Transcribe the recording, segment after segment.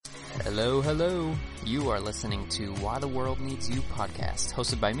Hello, hello. You are listening to Why the World Needs You podcast,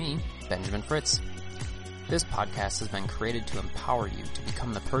 hosted by me, Benjamin Fritz. This podcast has been created to empower you to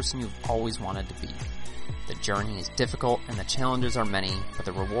become the person you've always wanted to be. The journey is difficult and the challenges are many, but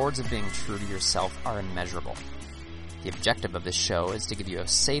the rewards of being true to yourself are immeasurable. The objective of this show is to give you a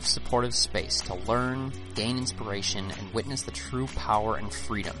safe, supportive space to learn, gain inspiration, and witness the true power and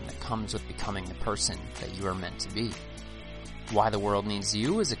freedom that comes with becoming the person that you are meant to be. Why the World Needs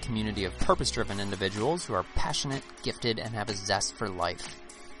You is a community of purpose-driven individuals who are passionate, gifted, and have a zest for life.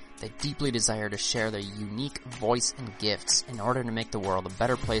 They deeply desire to share their unique voice and gifts in order to make the world a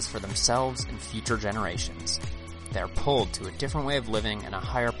better place for themselves and future generations. They are pulled to a different way of living and a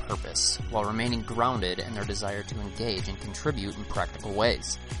higher purpose, while remaining grounded in their desire to engage and contribute in practical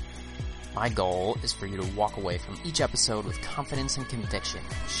ways. My goal is for you to walk away from each episode with confidence and conviction,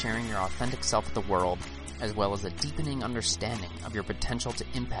 sharing your authentic self with the world, as well as a deepening understanding of your potential to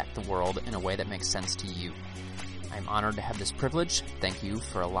impact the world in a way that makes sense to you. I'm honored to have this privilege. Thank you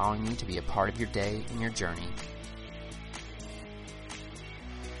for allowing me to be a part of your day and your journey.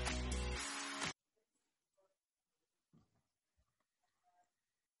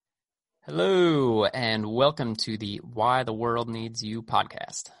 Hello, and welcome to the Why the World Needs You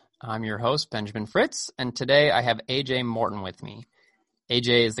podcast. I'm your host, Benjamin Fritz, and today I have AJ Morton with me.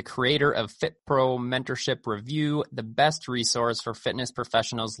 AJ is the creator of FitPro Mentorship Review, the best resource for fitness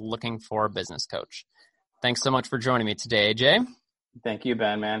professionals looking for a business coach. Thanks so much for joining me today, AJ. Thank you,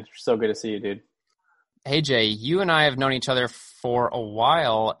 Ben, man. So good to see you, dude. AJ, you and I have known each other for a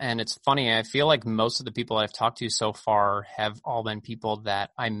while, and it's funny, I feel like most of the people I've talked to so far have all been people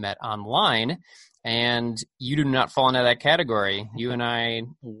that I met online, and you do not fall into that category. You and I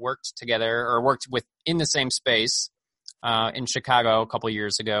worked in the same space in Chicago a couple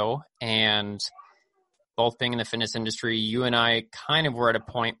years ago, and both being in the fitness industry, you and I kind of were at a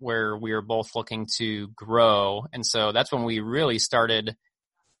point where we were both looking to grow. And so that's when we really started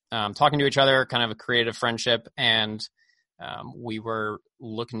talking to each other, kind of a creative friendship, and we were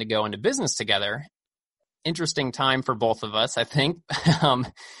looking to go into business together. Interesting time for both of us, I think,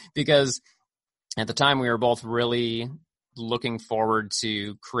 because at the time we were both really looking forward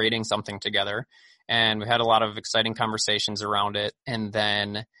to creating something together. And we had a lot of exciting conversations around it. And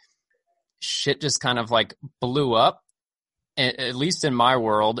then shit just kind of like blew up, at least in my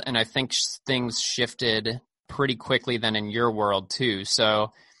world. And I think things shifted pretty quickly then in your world too.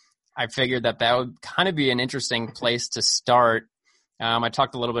 So I figured that would kind of be an interesting place to start. I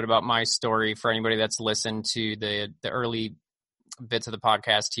talked a little bit about my story for anybody that's listened to the early bits of the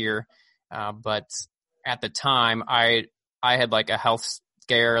podcast here. But at the time, I had like a health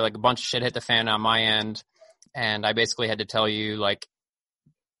scare, like a bunch of shit hit the fan on my end. And I basically had to tell you, like,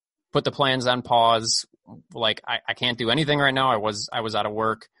 put the plans on pause. Like, I can't do anything right now. I was out of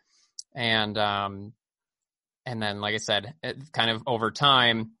work. And then, like I said, kind of over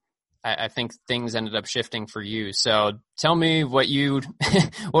time, I think things ended up shifting for you. So tell me what you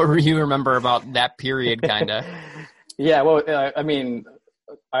remember about that period, kind of. Yeah, well, I mean,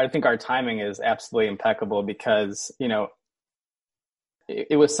 I think our timing is absolutely impeccable because, you know,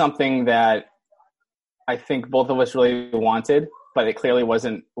 it was something that I think both of us really wanted, but it clearly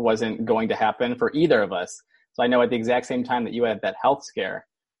wasn't going to happen for either of us. So I know at the exact same time that you had that health scare,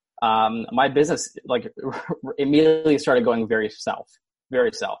 my business like immediately started going very south.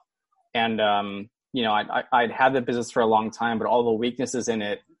 And, you know, I'd had the business for a long time, but all the weaknesses in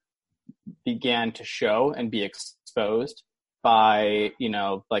it began to show and be exposed by, you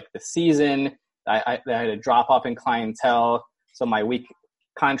know, like the season. I had a drop off in clientele. So my weak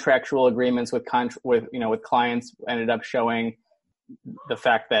contractual agreements with clients ended up showing the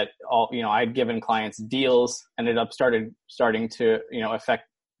fact that I'd given clients deals ended up starting to, you know, affect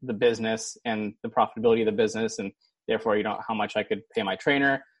the business and the profitability of the business. And therefore, you know, how much I could pay my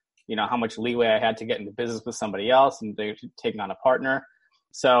trainer, you know, how much leeway I had to get into business with somebody else and they taking on a partner.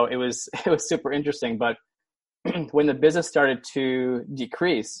 So it was super interesting. But when the business started to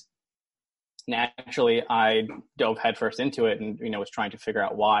decrease, naturally I dove headfirst into it and, you know, was trying to figure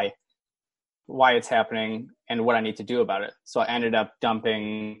out why it's happening and what I need to do about it. So I ended up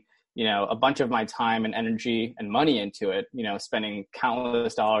dumping, you know, a bunch of my time and energy and money into it, you know, spending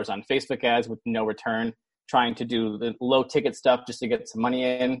countless dollars on Facebook ads with no return, trying to do the low ticket stuff just to get some money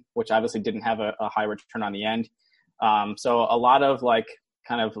in, which obviously didn't have a high return on the end. So a lot of like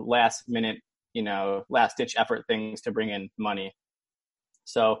kind of last minute, you know, last ditch effort things to bring in money.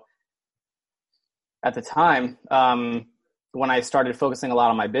 So at the time, when I started focusing a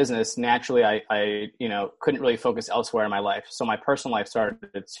lot on my business, naturally I you know, couldn't really focus elsewhere in my life. So my personal life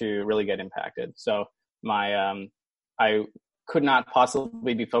started to really get impacted. So my, I could not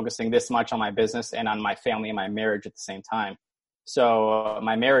possibly be focusing this much on my business and on my family and my marriage at the same time. So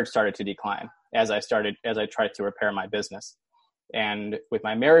my marriage started to decline as I tried to repair my business. And with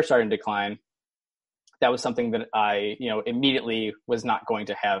my marriage starting to decline, that was something that I, immediately was not going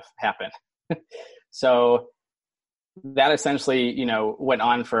to have happen. So that essentially, went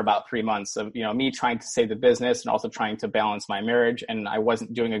on for about 3 months of, me trying to save the business and also trying to balance my marriage. And I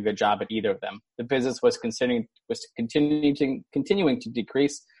wasn't doing a good job at either of them. The business was continuing to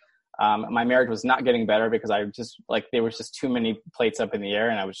decrease. My marriage was not getting better because I just there was just too many plates up in the air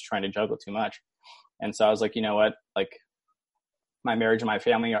and I was trying to juggle too much. And so I was like, you know what, my marriage and my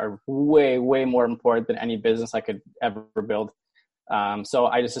family are way, way more important than any business I could ever build. So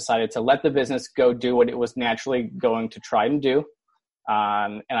I just decided to let the business go do what it was naturally going to try and do.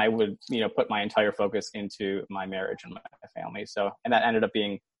 And I would, put my entire focus into my marriage and my family. So, and that ended up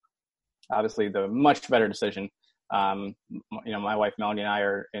being obviously the much better decision. My wife, Melanie, and I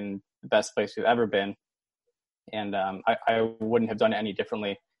are in the best place we've ever been. And I wouldn't have done it any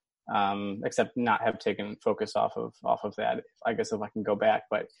differently. Except not have taken focus off of that, I guess, if I can go back.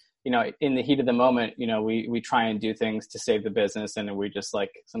 But, in the heat of the moment, we try and do things to save the business. And we just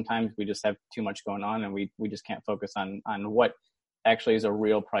sometimes we just have too much going on and we just can't focus on what actually is a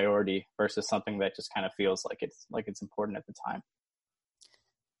real priority versus something that just kind of feels like it's important at the time.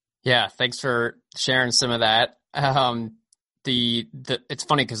 Yeah. Thanks for sharing some of that. It's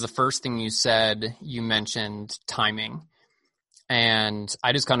funny because the first thing you said, you mentioned timing. And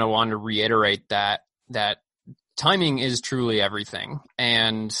I just kind of wanted to reiterate that timing is truly everything.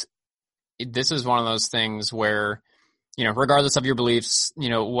 And this is one of those things where, regardless of your beliefs,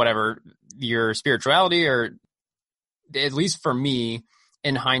 whatever your spirituality, or at least for me,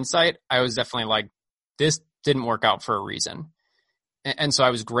 in hindsight, I was definitely like, this didn't work out for a reason. And so I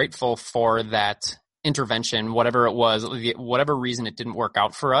was grateful for that intervention, whatever it was, whatever reason it didn't work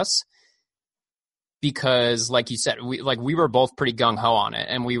out for us. Because like you said, we were both pretty gung ho on it,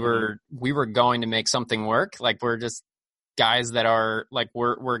 and we were going to make something work. We're just guys that are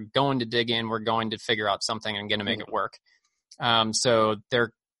we're going to dig in, we're going to figure out something and going to make it work. So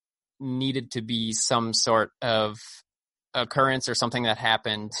there needed to be some sort of occurrence or something that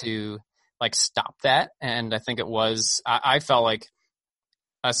happened to stop that. And I think it was, I felt like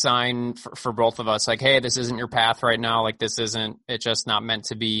a sign for both of us, hey, this isn't your path right now. It's just not meant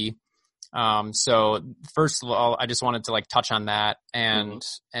to be. So first of all, I just wanted to touch on that and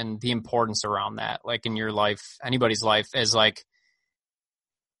the importance around that, in your life, anybody's life, is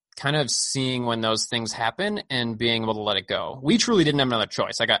kind of seeing when those things happen and being able to let it go. We truly didn't have another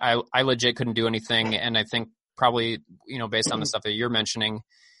choice. I legit couldn't do anything. And I think probably, based on the stuff that you're mentioning,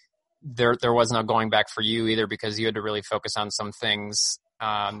 there was no going back for you either, because you had to really focus on some things.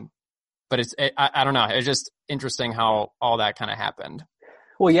 But I don't know. It's just interesting how all that kind of happened.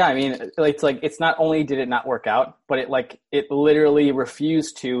 Well, yeah, I mean, it's not only did it not work out, but it literally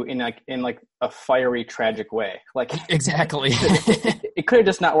refused to in a fiery, tragic way. Exactly. it could have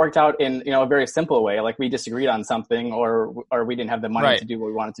just not worked out in, a very simple way. We disagreed on something or we didn't have the money to do what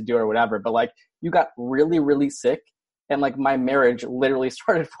we wanted to do or whatever. But you got really, really sick, and my marriage literally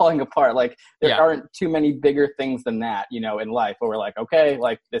started falling apart. There aren't too many bigger things than that, in life where we're okay,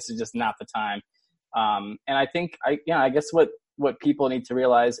 this is just not the time. And I think I guess what people need to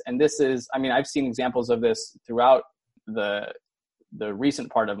realize, and this is, I've seen examples of this throughout the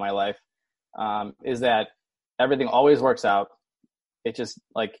recent part of my life, is that everything always works out. It just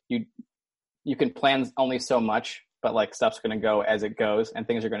you can plan only so much, but stuff's going to go as it goes, and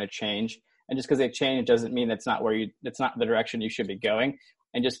things are going to change. And just because they change doesn't mean it's not the direction you should be going.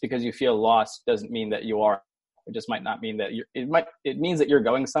 And just because you feel lost doesn't mean that you are. It just might not mean that it means that you're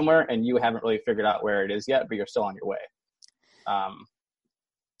going somewhere and you haven't really figured out where it is yet, but you're still on your way.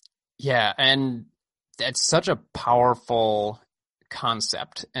 Yeah. And that's such a powerful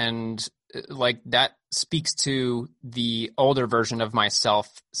concept. And that speaks to the older version of myself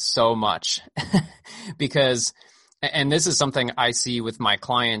so much because, and this is something I see with my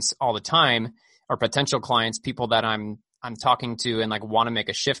clients all the time, or potential clients, people that I'm talking to and want to make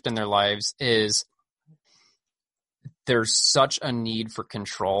a shift in their lives, is there's such a need for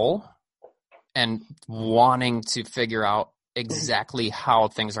control and wanting to figure out exactly how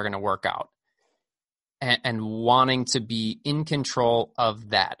things are going to work out and wanting to be in control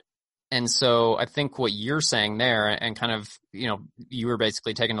of that. And so I think what you're saying there, and kind of, you were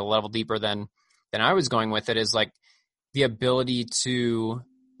basically taking it a level deeper than I was going with it, is the ability to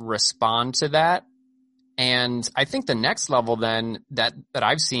respond to that. And I think the next level then that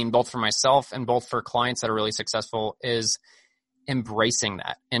I've seen both for myself and both for clients that are really successful is embracing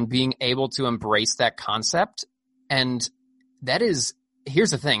that and being able to embrace that concept and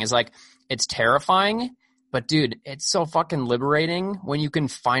here's the thing is like, it's terrifying, but dude, it's so fucking liberating when you can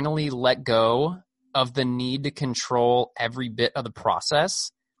finally let go of the need to control every bit of the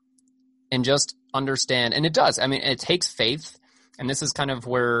process and just understand. And it does. I mean, it takes faith. And this is kind of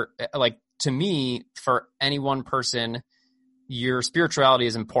where, like, to me, for any one person, your spirituality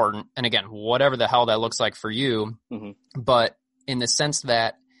is important. And again, whatever the hell that looks like for you, but in the sense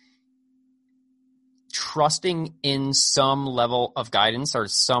that trusting in some level of guidance or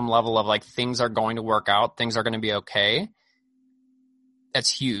some level of like, things are going to work out, things are going to be okay.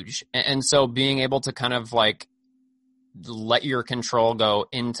 That's huge. And so being able to kind of like let your control go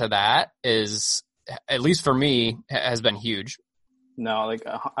into that is, at least for me, has been huge. No, like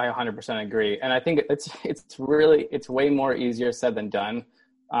I 100% agree. And I think it's way more easier said than done.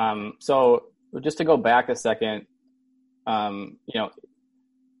 So just to go back a second, you know,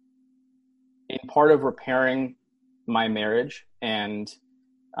 in part of repairing my marriage and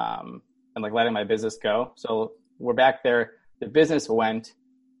like letting my business go. So we're back there. The business went.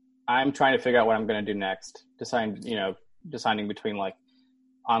 I'm trying to figure out what I'm going to do next. Deciding between like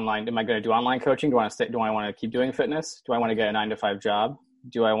online. Am I going to do online coaching? Do I want to keep doing fitness? Do I want to get a 9-to-5 job?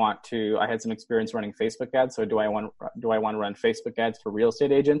 I had some experience running Facebook ads. So do I want to run Facebook ads for real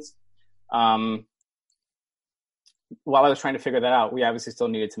estate agents? While I was trying to figure that out, we obviously still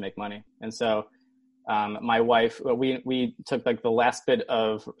needed to make money. And so my wife, we took like the last bit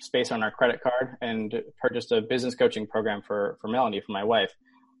of space on our credit card and purchased a business coaching program for Melanie, for my wife.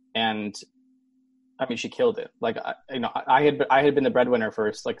 And I mean, she killed it. Like, I had been the breadwinner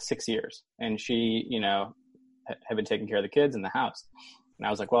for like 6 years, and she, had been taking care of the kids in the house. And I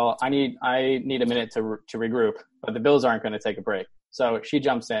was like, well, I need a minute to regroup, but the bills aren't going to take a break. So she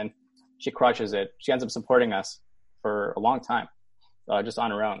jumps in, she crushes it. She ends up supporting us for a long time, just on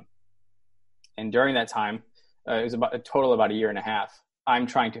her own. And during that time, it was about a year and a half. I'm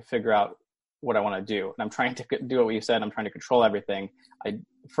trying to figure out what I want to do. And I'm trying to do what you said. I'm trying to control everything.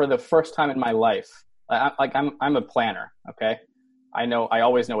 For the first time in my life, I'm a planner. Okay. I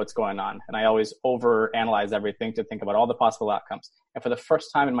always know what's going on, and I always overanalyze everything to think about all the possible outcomes. And for the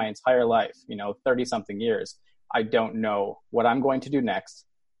first time in my entire life, 30 something years, I don't know what I'm going to do next.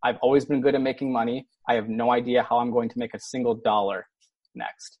 I've always been good at making money. I have no idea how I'm going to make a single dollar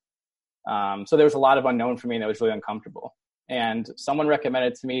next. So there was a lot of unknown for me, and that was really uncomfortable. And someone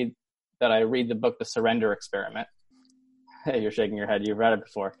recommended to me that I read the book, The Surrender Experiment. Hey, you're shaking your head. You've read it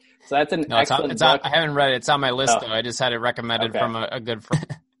before. So that's an excellent book. I haven't read it. It's on my list, though. I just had it recommended from a good friend.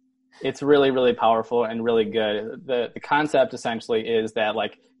 It's really, really powerful and really good. The concept essentially is that,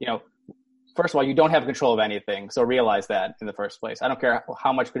 first of all, you don't have control of anything. So realize that in the first place. I don't care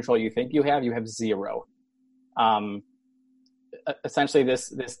how much control you think you have zero. Essentially,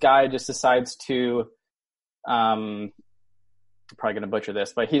 this guy just decides to, I'm probably going to butcher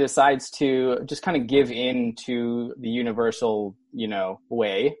this, but he decides to just kind of give in to the universal,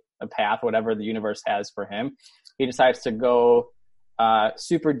 way, a path, whatever the universe has for him. He decides to go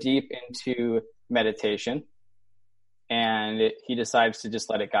super deep into meditation, and he decides to just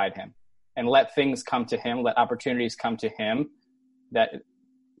let it guide him and let things come to him, let opportunities come to him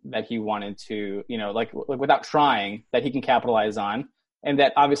that he wanted to, like without trying, that he can capitalize on, and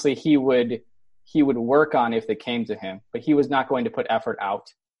that obviously he would work on if they came to him, but he was not going to put effort out.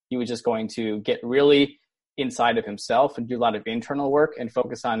 He was just going to get really inside of himself and do a lot of internal work and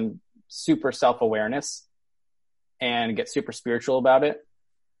focus on super self-awareness and get super spiritual about it.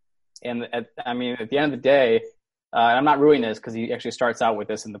 And at the end of the day, I'm not ruining this because he actually starts out with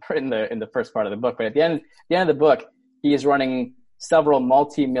this in the first part of the book, but at the end of the book, he is running several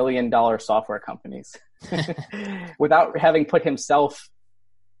multi-million-dollar software companies without having put himself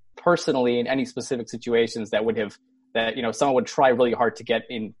personally in any specific situations that someone would try really hard to get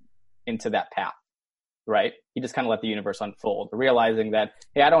into that path, right? He just kind of let the universe unfold, realizing that,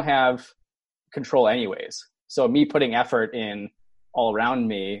 hey, I don't have control anyways. So me putting effort in all around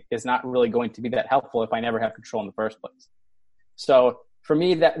me is not really going to be that helpful if I never have control in the first place. So for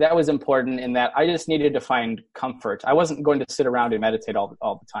me, that was important in that I just needed to find comfort. I wasn't going to sit around and meditate all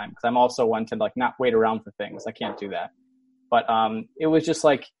the time, because I'm also one to not wait around for things. I can't do that. But it was just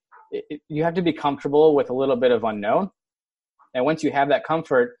like, you have to be comfortable with a little bit of unknown. And once you have that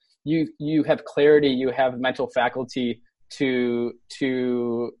comfort, you have clarity, you have mental faculty to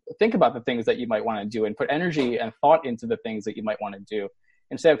think about the things that you might want to do and put energy and thought into the things that you might want to do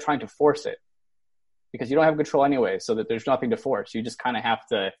instead of trying to force it, because you don't have control anyway, so that there's nothing to force. You just kind of have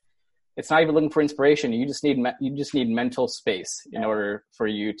to, it's not even looking for inspiration. You just need mental space in order for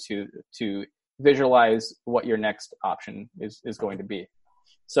you to visualize what your next option is going to be.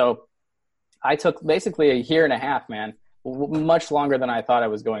 So I took basically a year and a half, man, much longer than I thought I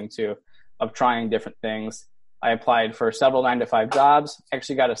was going to, of trying different things. I applied for several 9-to-5 jobs,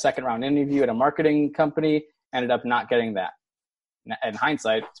 actually got a second round interview at a marketing company, ended up not getting that. In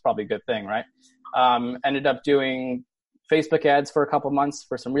hindsight, it's probably a good thing, right? Ended up doing Facebook ads for a couple months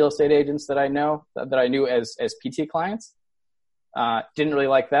for some real estate agents that I knew as PT clients. Didn't really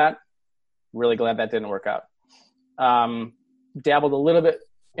like that. Really glad that didn't work out. Dabbled a little bit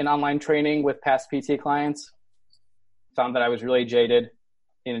in online training with past PT clients. Found that I was really jaded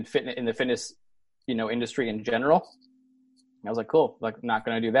in the fitness, industry in general. And I was like, cool, like not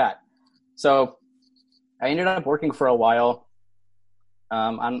going to do that. So I ended up working for a while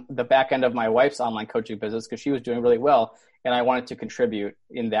on the back end of my wife's online coaching business because she was doing really well, and I wanted to contribute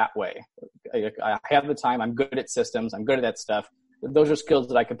in that way. I have the time. I'm good at systems. I'm good at that stuff. Those are skills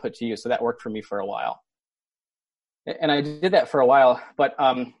that I could put to use. So that worked for me for a while. And I did that for a while, but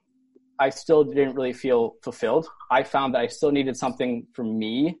I still didn't really feel fulfilled. I found that I still needed something for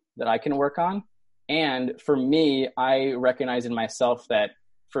me that I can work on. And for me, I recognize in myself that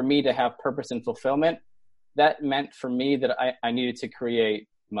for me to have purpose and fulfillment, that meant for me that I needed to create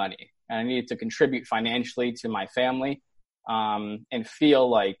money, and I needed to contribute financially to my family, and feel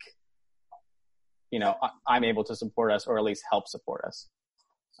like, I'm able to support us, or at least help support us.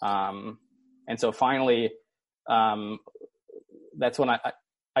 And so finally, that's when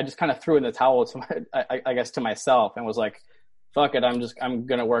I just kind of threw in the towel to myself, and was like, fuck it. I'm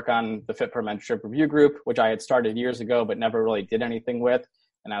going to work on the Fit Pro Mentorship Review Group, which I had started years ago, but never really did anything with.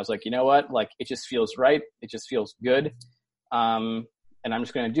 And I was like, you know what? Like, it just feels right. It just feels good. And I'm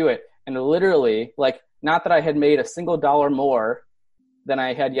just going to do it. And literally, like, not that I had made a single dollar more than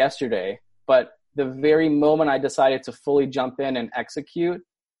I had yesterday, but the very moment I decided to fully jump in and execute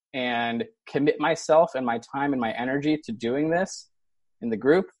and commit myself and my time and my energy to doing this in the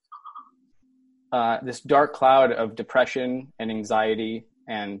group, this dark cloud of depression and anxiety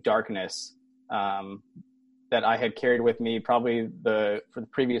and darkness that I had carried with me probably for the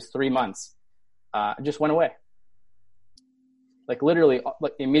previous 3 months just went away. Like literally,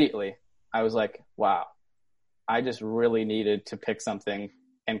 like immediately, I was like, wow, I just really needed to pick something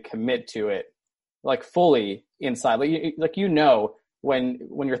and commit to it, like fully inside. Like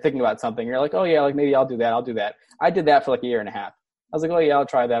when you're thinking about something, you're like, oh yeah, like maybe I'll do that. I did that for like a year and a half. I was like, oh yeah, I'll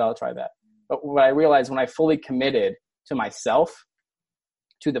try that. But what I realized when I fully committed to myself,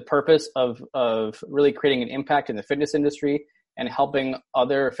 to the purpose of really creating an impact in the fitness industry and helping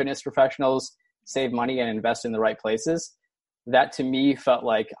other fitness professionals save money and invest in the right places, that to me felt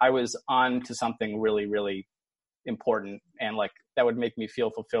like I was on to something really, really important, and like that would make me feel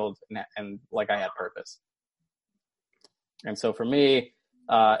fulfilled and like I had purpose. And so for me,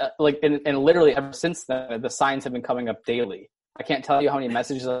 and literally ever since then, the signs have been coming up daily. I can't tell you how many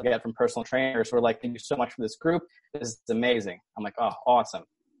messages I get from personal trainers who are like, thank you so much for this group. This is amazing. I'm like, oh, awesome.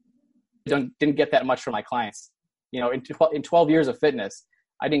 Didn't get that much from my clients. In 12 years of fitness,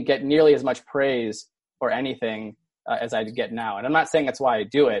 I didn't get nearly as much praise or anything as I get now. And I'm not saying that's why I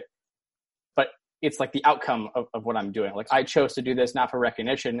do it, but it's like the outcome of what I'm doing. Like I chose to do this not for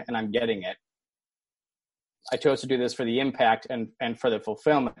recognition, and I'm getting it. I chose to do this for the impact and for the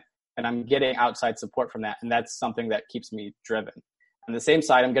fulfillment, and I'm getting outside support from that. And that's something that keeps me driven. On the same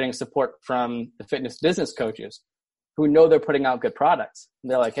side, I'm getting support from the fitness business coaches who know they're putting out good products. And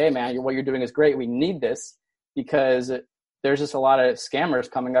they're like, hey man, what you're doing is great. We need this because there's just a lot of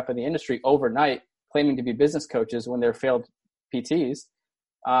scammers coming up in the industry overnight claiming to be business coaches when they're failed PTs.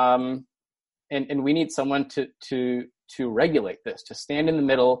 And we need someone to regulate this, to stand in the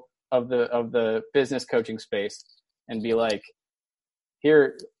middle of the business coaching space and be like,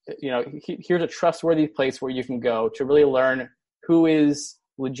 here's a trustworthy place where you can go to really learn who is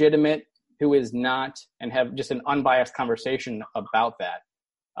legitimate, who is not, and have just an unbiased conversation about that.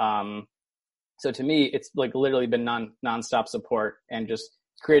 So to me, it's like literally been nonstop support and just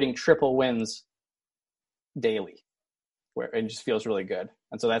creating triple wins daily, where it just feels really good.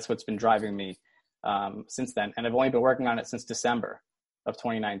 And so that's what's been driving me since then. And I've only been working on it since December of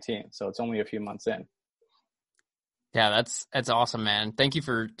 2019. So it's only a few months in. Yeah, that's awesome, man. Thank you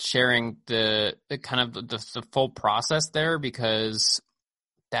for sharing the kind of the full process there, because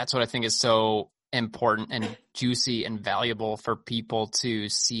that's what I think is so important and juicy and valuable for people to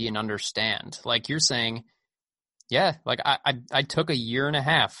see and understand. Like you're saying, yeah, like I took a year and a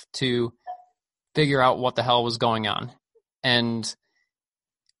half to figure out what the hell was going on. And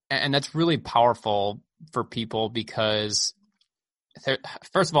that's really powerful for people because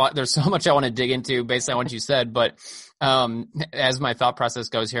first of all, there's so much I want to dig into based on what you said, but as my thought process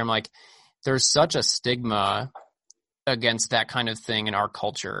goes here, I'm like, there's such a stigma against that kind of thing in our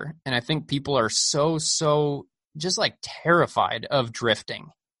culture. And I think people are so just like terrified of drifting.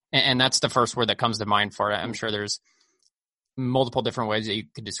 And that's the first word that comes to mind for it. I'm sure there's multiple different ways that you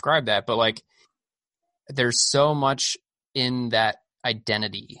could describe that, but like there's so much in that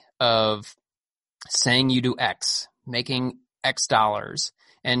identity of saying you do X, making X dollars.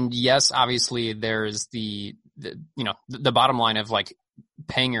 And yes, obviously there's the bottom line of like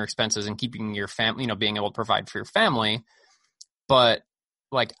paying your expenses and keeping your family, being able to provide for your family. But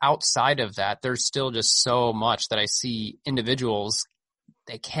like outside of that, there's still just so much that I see individuals,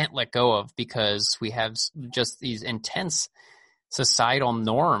 they can't let go of because we have just these intense societal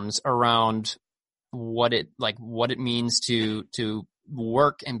norms around what it means to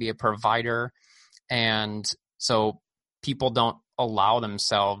work and be a provider. And so people don't allow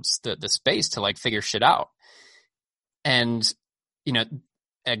themselves the space to like figure shit out. And,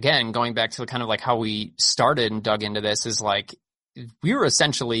 again, going back to kind of like how we started and dug into this is like, we were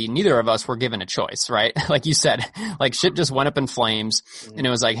essentially, neither of us were given a choice, right? Like you said, like shit just went up in flames and it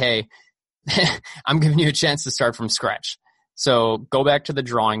was like, hey, I'm giving you a chance to start from scratch. So go back to the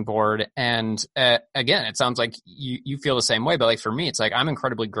drawing board. And again, it sounds like you feel the same way, but like for me, it's like, I'm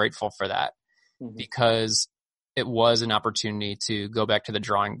incredibly grateful for that because it was an opportunity to go back to the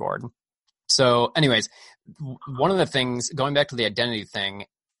drawing board. So anyways, one of the things, going back to the identity thing,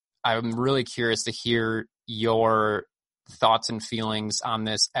 I'm really curious to hear your thoughts and feelings on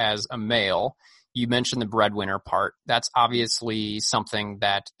this as a male. You mentioned the breadwinner part. That's obviously something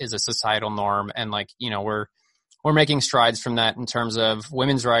that is a societal norm. And like, we're making strides from that in terms of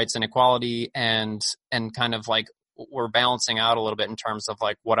women's rights and equality and kind of like we're balancing out a little bit in terms of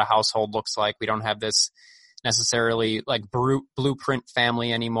like what a household looks like. We don't have this necessarily like blueprint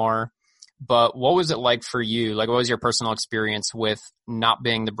family anymore. But what was it like for you? Like, what was your personal experience with not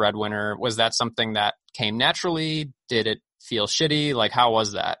being the breadwinner? Was that something that came naturally? Did it feel shitty? Like, how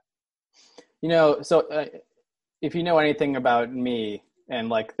was that? So if you know anything about me and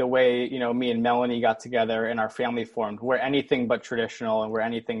like the way, me and Melanie got together and our family formed, we're anything but traditional and we're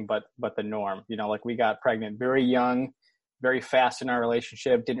anything but the norm. Like we got pregnant very young, very fast in our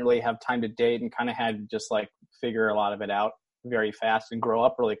relationship, didn't really have time to date and kind of had to just like figure a lot of it out very fast and grow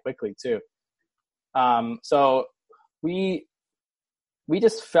up really quickly too. So we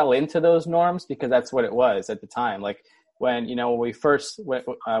just fell into those norms because that's what it was at the time. Like when Melanie first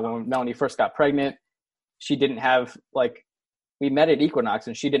got pregnant, she didn't have we met at Equinox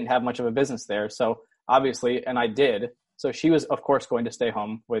and she didn't have much of a business there. So obviously, and I did. So she was of course going to stay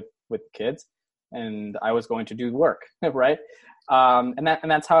home with the kids and I was going to do work. Right. And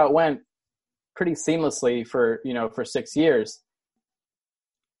that's how it went pretty seamlessly for 6 years.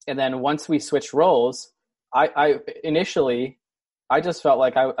 And then once we switched roles, I initially just felt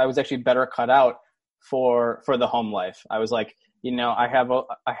like I was actually better cut out for the home life. I was like, I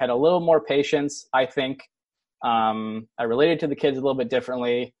had a little more patience, I think. I related to the kids a little bit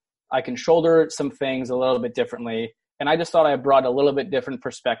differently. I can shoulder some things a little bit differently. And I just thought I brought a little bit different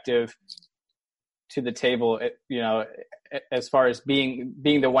perspective to the table, as far as being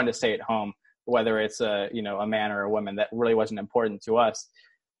the one to stay at home, whether it's a man or a woman. That really wasn't important to us.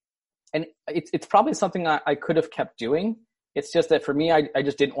 And it's probably something I could have kept doing. It's just that for me, I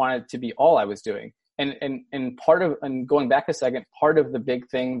just didn't want it to be all I was doing. And going back a second, part of the big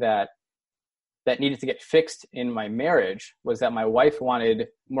thing that needed to get fixed in my marriage was that my wife wanted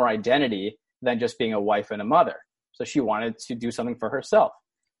more identity than just being a wife and a mother. So she wanted to do something for herself.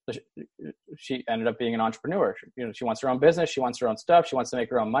 So she ended up being an entrepreneur. She wants her own business. She wants her own stuff. She wants to make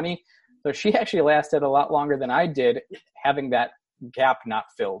her own money. So she actually lasted a lot longer than I did, having that gap not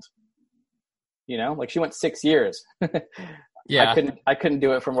filled. She went 6 years. Yeah. I couldn't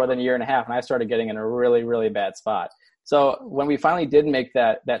do it for more than a year and a half. And I started getting in a really, really bad spot. So when we finally did make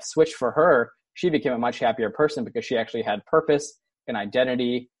that switch for her, she became a much happier person because she actually had purpose and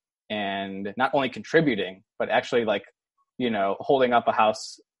identity and not only contributing, but actually holding up a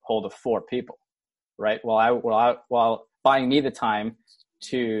household of 4 people, right? While buying me the time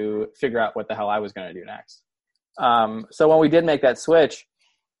to figure out what the hell I was going to do next. So when we did make that switch,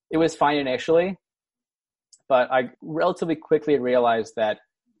 it was fine initially, but I relatively quickly realized that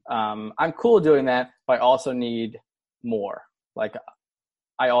I'm cool doing that, but I also need more. Like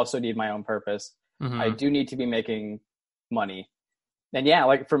I also need my own purpose. Mm-hmm. I do need to be making money. And yeah,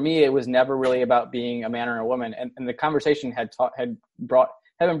 like for me, it was never really about being a man or a woman. And the conversation had been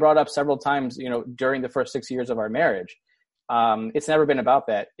brought up several times, during the first 6 years of our marriage. It's never been about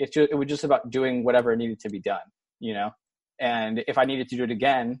that. It was just about doing whatever needed to be done, And if I needed to do it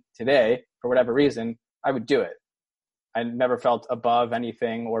again today, for whatever reason, I would do it. I never felt above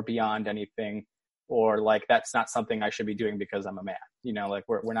anything or beyond anything, or like that's not something I should be doing because I'm a man.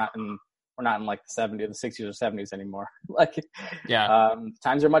 We're not in we're not in like the 70s, the 60s or 70s anymore. Like, Yeah.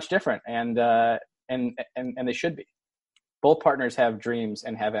 times are much different, and they should be. Both partners have dreams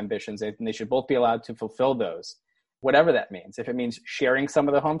and have ambitions, and they should both be allowed to fulfill those, whatever that means. If it means sharing some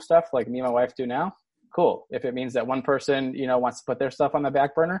of the home stuff like me and my wife do now, cool. If it means that one person, wants to put their stuff on the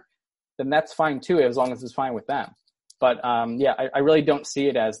back burner, then that's fine too, as long as it's fine with them. But I really don't see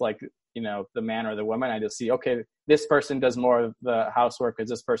it as like, the man or the woman. I just see, okay, this person does more of the housework because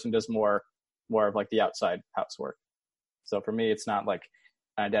this person does more of like the outside housework. So for me, it's not like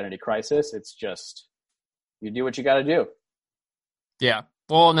an identity crisis. It's just, you do what you got to do. Yeah.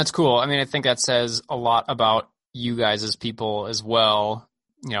 Well, and that's cool. I mean, I think that says a lot about you guys as people as well,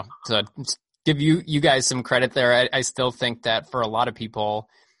 to give you guys some credit there. I still think that for a lot of people,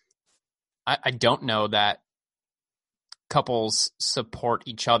 I don't know that couples support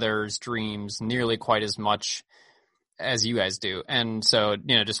each other's dreams nearly quite as much as you guys do. And so,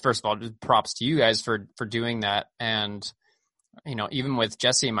 just first of all, just props to you guys for doing that. And, even with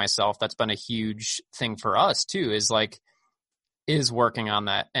Jesse and myself, that's been a huge thing for us too, is working on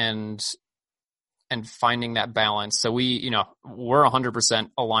that and finding that balance. So we're 100%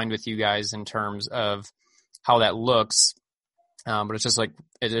 aligned with you guys in terms of how that looks. But it's just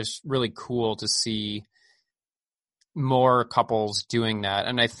it is really cool to see more couples doing that.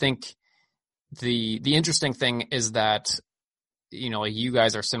 And I think the interesting thing is that, you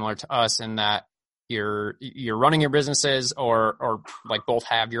guys are similar to us in that you're running your businesses or like both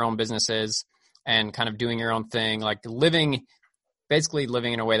have your own businesses and kind of doing your own thing, like basically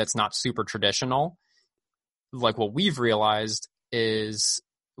living in a way that's not super traditional. Like what we've realized is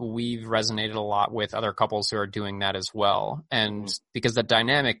we've resonated a lot with other couples who are doing that as well. And because the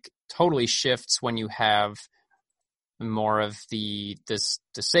dynamic totally shifts when you have more of the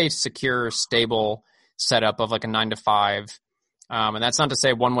safe, secure, stable setup of like a 9-to-5. And that's not to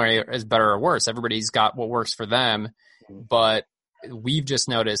say one way is better or worse. Everybody's got what works for them, but we've just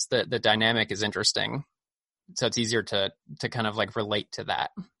noticed that the dynamic is interesting. So it's easier to kind of like relate to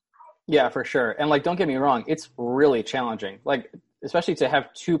that. Yeah, for sure. And like, don't get me wrong, it's really challenging. Like, especially to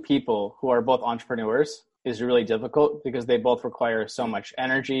have two people who are both entrepreneurs is really difficult because they both require so much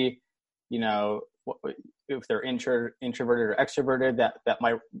energy. If they're introverted or extroverted, that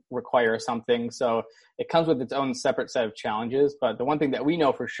might require something. So it comes with its own separate set of challenges. But the one thing that we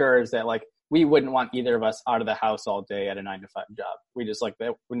know for sure is that like, we wouldn't want either of us out of the house all day at a 9-to-5 job. We just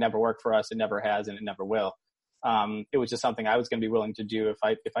that would never work for us. It never has, and it never will. It was just something I was going to be willing to do if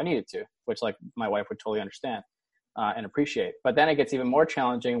I needed to, which like my wife would totally understand and appreciate. But then it gets even more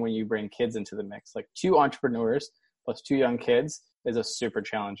challenging when you bring kids into the mix. Like 2 entrepreneurs plus 2 young kids is a super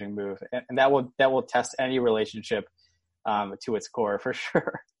challenging move, and that will test any relationship to its core for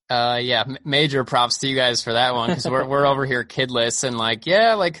sure. Major props to you guys for that one, because we're over here kidless and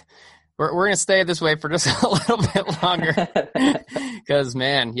we're gonna stay this way for just a little bit longer. Because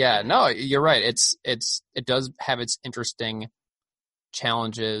man, no, you're right. It does have its interesting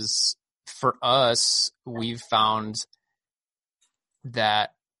challenges. For us, we've found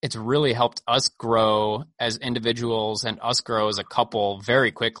that it's really helped us grow as individuals and us grow as a couple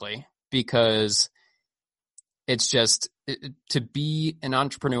very quickly, because it's just to be an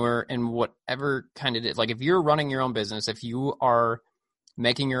entrepreneur in whatever kind it is. Like if you're running your own business, if you are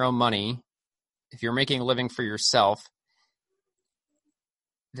making your own money, if you're making a living for yourself,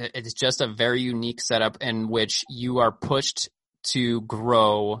 it's just a very unique setup in which you are pushed to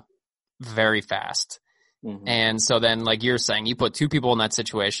grow very fast. Mm-hmm. And so then, like you're saying, you put 2 people in that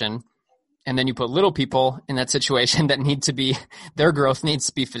situation, and then you put little people in that situation that their growth needs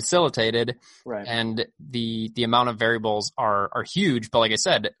to be facilitated. Right. And the amount of variables are huge. But like I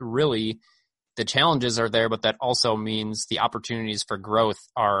said, really the challenges are there, but that also means the opportunities for growth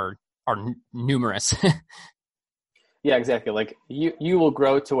are numerous. Yeah, exactly. Like you will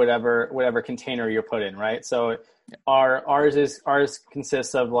grow to whatever container you're put in, right? So ours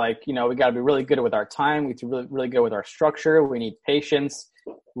consists of like, we got to be really good with our time. We have to be really, really good with our structure. We need patience.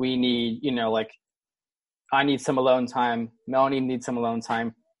 We need, I need some alone time. Melanie needs some alone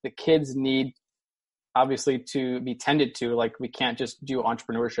time. The kids need obviously to be tended to. Like we can't just do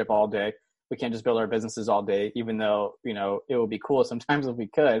entrepreneurship all day. We can't just build our businesses all day, even though, it would be cool sometimes if we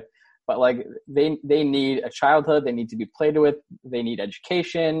could. But like they need a childhood, they need to be played with, they need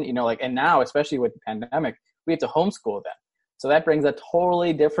education, and now, especially with the pandemic, we have to homeschool them. So that brings a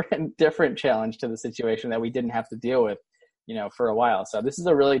totally different challenge to the situation that we didn't have to deal with, for a while. So this is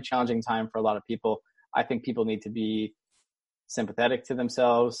a really challenging time for a lot of people. I think people need to be sympathetic to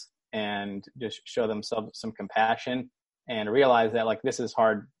themselves and just show themselves some compassion and realize that like this is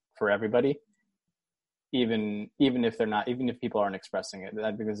hard for everybody. even if they're not, even if people aren't expressing it.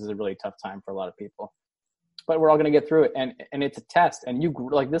 I think this is a really tough time for a lot of people, but we're all going to get through it. And it's a test, and you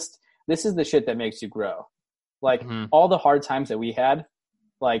like this is the shit that makes you grow. Like all the hard times that we had,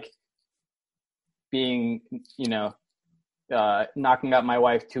 like being, knocking up my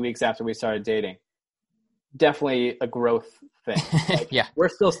wife 2 weeks after we started dating, definitely a growth thing. Like, yeah, we're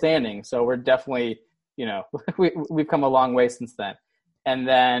still standing. So we're definitely, we've come a long way since then. And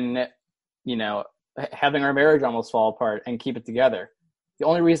then, having our marriage almost fall apart and keep it together. The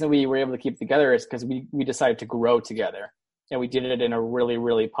only reason we were able to keep it together is because we decided to grow together, and we did it in a really,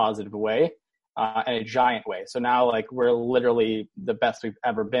 really positive way, and a giant way. So now, like, we're literally the best we've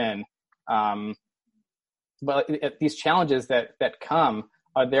ever been. But these challenges that come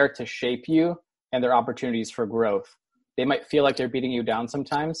are there to shape you, and they're opportunities for growth. They might feel like they're beating you down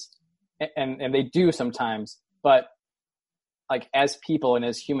sometimes, and they do sometimes, but like as people and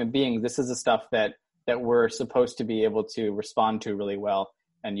as human beings, this is the stuff that we're supposed to be able to respond to really well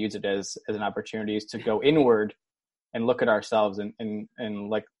and use it as an opportunity to go inward and look at ourselves and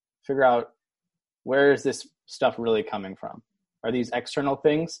like figure out, where is this stuff really coming from? Are these external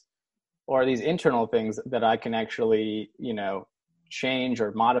things, or are these internal things that I can actually, change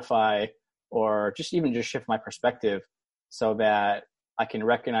or modify, or just shift my perspective so that I can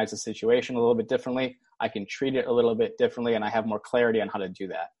recognize the situation a little bit differently. I can treat it a little bit differently, and I have more clarity on how to do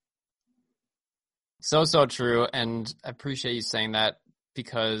that. So true. And I appreciate you saying that,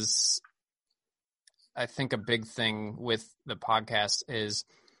 because I think a big thing with the podcast is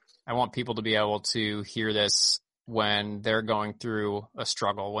I want people to be able to hear this when they're going through a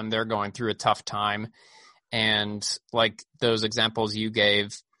struggle, when they're going through a tough time. And like those examples you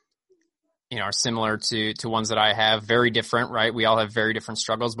gave, are similar to ones that I have. Very different, right? We all have very different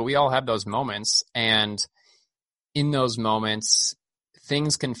struggles, but we all have those moments. And in those moments,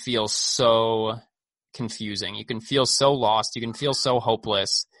 things can feel so confusing. You can feel so lost. You can feel so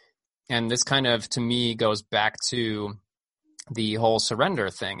hopeless. And this kind of, to me, goes back to the whole surrender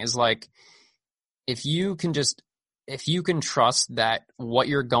thing, is like, if you can trust that what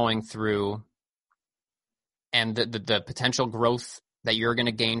you're going through and the potential growth that you're going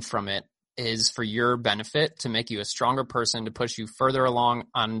to gain from it is for your benefit, to make you a stronger person, to push you further along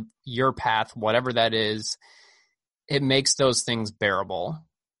on your path, whatever that is, it makes those things bearable.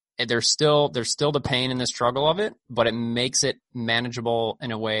 There's still the pain and the struggle of it, but it makes it manageable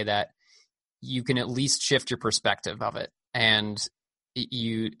in a way that you can at least shift your perspective of it. And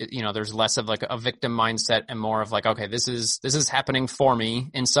there's less of like a victim mindset and more of like, okay, this is happening for me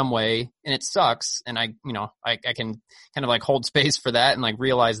in some way, and it sucks. And I can kind of like hold space for that and like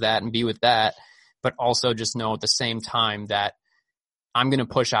realize that and be with that, but also just know at the same time that I'm going to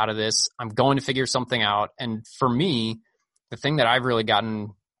push out of this. I'm going to figure something out. And for me, the thing that I've really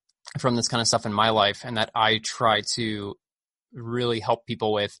gotten from this kind of stuff in my life, and that I try to really help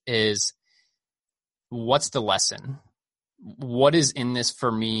people with, is, what's the lesson? What is in this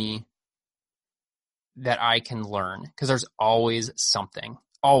for me that I can learn? Because there's always something,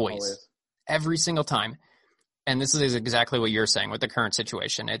 always, every single time. And this is exactly what you're saying with the current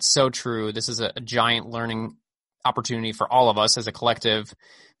situation. It's so true. This is a giant learning opportunity for all of us as a collective,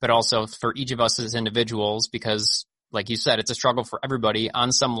 but also for each of us as individuals, because like you said, it's a struggle for everybody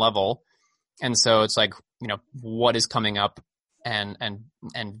on some level. And so it's like, what is coming up and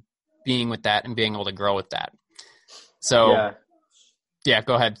being with that and being able to grow with that. So yeah,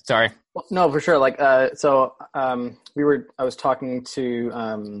 go ahead. Sorry. Well, no, for sure. Like, I was talking to,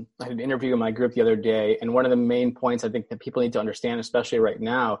 I had an interview in my group the other day, and one of the main points I think that people need to understand, especially right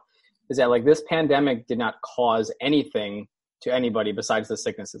now, is that like this pandemic did not cause anything to anybody besides the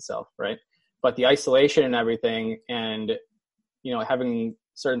sickness itself, right? But the isolation and everything, and having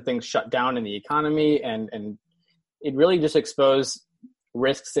certain things shut down in the economy, and it really just exposed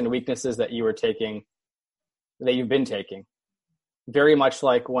risks and weaknesses that you've been taking. Very much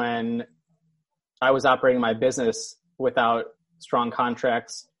like when I was operating my business without strong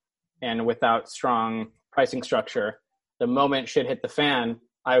contracts and without strong pricing structure, the moment shit hit the fan,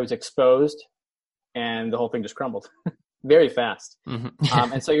 I was exposed, and the whole thing just crumbled very fast.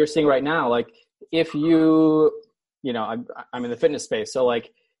 Mm-hmm. And so you're seeing right now, like, if I'm in the fitness space. So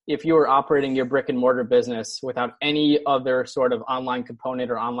like, if you were operating your brick and mortar business without any other sort of online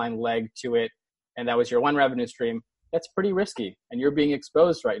component or online leg to it, and that was your one revenue stream, that's pretty risky. And you're being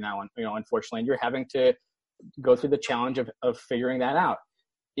exposed right now, unfortunately, and you're having to go through the challenge of figuring that out.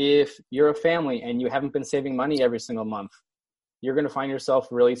 If you're a family and you haven't been saving money every single month, you're going to find yourself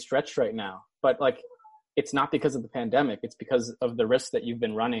really stretched right now. But like, it's not because of the pandemic. It's because of the risks that you've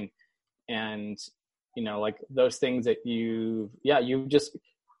been running. And, like those things that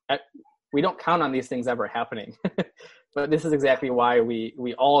we don't count on these things ever happening. But this is exactly why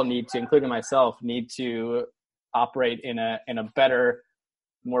we all need to, including myself, need to operate in a better,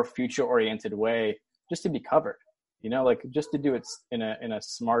 more future oriented way, just to be covered, like just to do it in a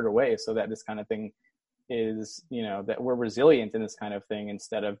smarter way, so that this kind of thing is, that we're resilient in this kind of thing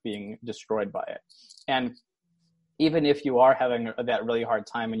instead of being destroyed by it. And even if you are having that really hard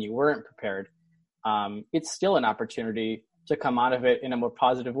time and you weren't prepared, it's still an opportunity to come out of it in a more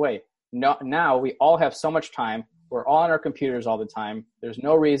positive way. Now we all have so much time. We're all on our computers all the time. There's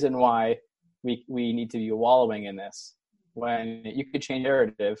no reason why we need to be wallowing in this, when you could change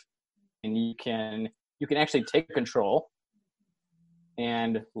narrative and you can actually take control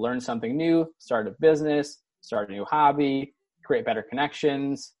and learn something new, start a business, start a new hobby, create better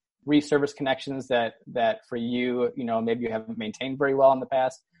connections, resurface connections that for you, maybe you haven't maintained very well in the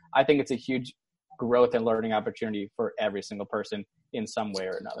past. I think it's a huge growth and learning opportunity for every single person in some way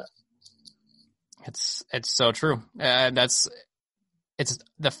or another. It's so true. It's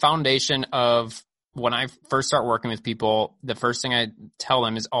the foundation of when I first start working with people. The first thing I tell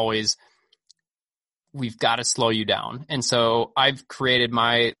them is always, we've got to slow you down. And so I've created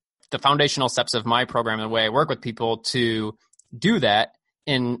the foundational steps of my program and the way I work with people to do that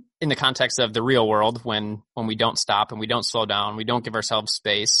in the context of the real world, when we don't stop and we don't slow down, we don't give ourselves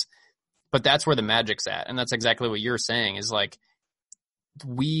space. But that's where the magic's at. And that's exactly what you're saying, is like,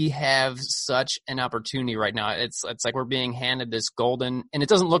 we have such an opportunity right now. It's like we're being handed this golden, and it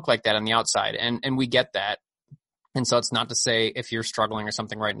doesn't look like that on the outside. And we get that. And so it's not to say if you're struggling or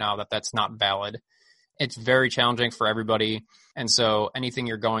something right now that's not valid. It's very challenging for everybody. And so anything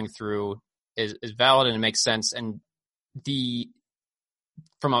you're going through is valid, and it makes sense. And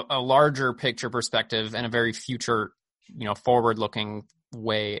from a larger picture perspective and a very future, forward looking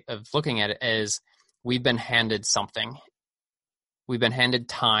way of looking at it, is we've been handed something. We've been handed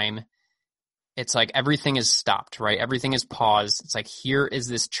time. It's like everything is stopped, right? Everything is paused. It's like, here is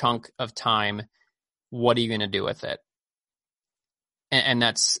this chunk of time. What are you going to do with it? And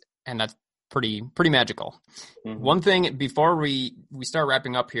that's pretty magical. Mm-hmm. One thing before we start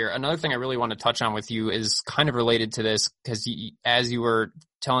wrapping up here, another thing I really want to touch on with you is kind of related to this, because as you were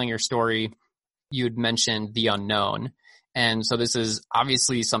telling your story, you had mentioned the unknown. And so this is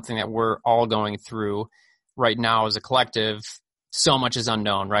obviously something that we're all going through right now as a collective. So much is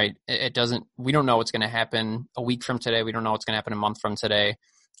unknown, right? We don't know what's going to happen a week from today. We don't know what's going to happen a month from today.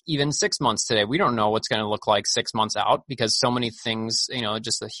 Even 6 months today, we don't know what's going to look like 6 months out, because so many things,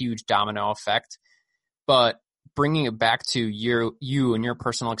 just a huge domino effect. But bringing it back to you and your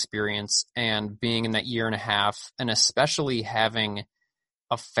personal experience and being in that year and a half, and especially having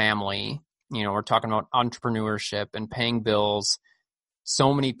a family, we're talking about entrepreneurship and paying bills.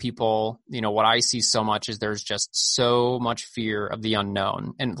 So many people, what I see so much is there's just so much fear of the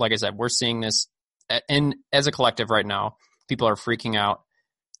unknown. And like I said, we're seeing this as a collective right now. People are freaking out.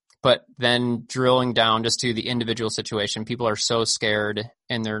 But then drilling down just to the individual situation, people are so scared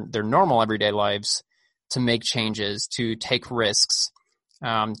in their normal everyday lives to make changes, to take risks,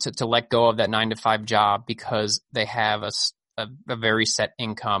 to let go of that 9-to-5 job because they have a very set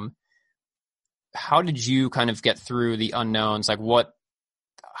income. How did you kind of get through the unknowns? Like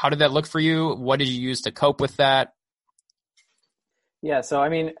how did that look for you? What did you use to cope with that? Yeah. So, I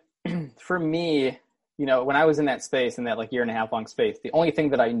mean, for me, when I was in that space, in that like year and a half long space, the only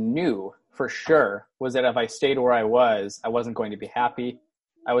thing that I knew for sure was that if I stayed where I wasn't going to be happy.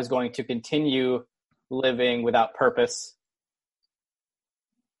 I was going to continue living without purpose.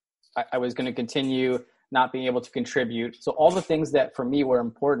 I was going to continue not being able to contribute. So all the things that for me were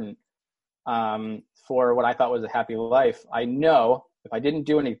important for what I thought was a happy life, I know if I didn't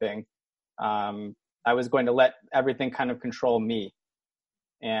do anything, I was going to let everything kind of control me.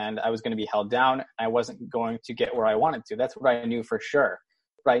 And I was going to be held down. I wasn't going to get where I wanted to. That's what I knew for sure.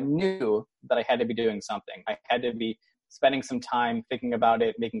 But I knew that I had to be doing something. I had to be spending some time thinking about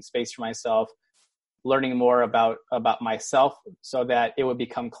it, making space for myself, learning more about myself so that it would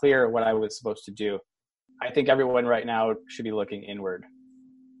become clear what I was supposed to do. I think everyone right now should be looking inward.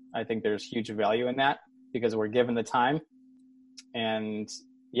 I think there's huge value in that because we're given the time. And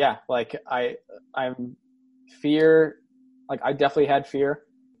yeah, like I'm fear, like I definitely had fear.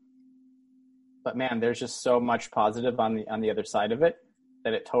 But man, there's just so much positive on the other side of it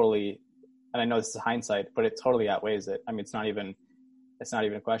that it totally, and I know this is hindsight, but it totally outweighs it. I mean, it's not even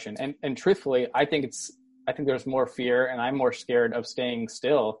a question. And truthfully, I think there's more fear, and I'm more scared of staying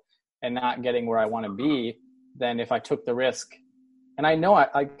still and not getting where I want to be than if I took the risk. And I know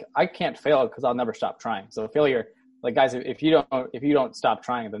I can't fail because I'll never stop trying. So failure, like guys, if you don't stop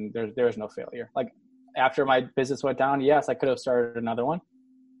trying, then there is no failure. Like after my business went down, yes, I could have started another one.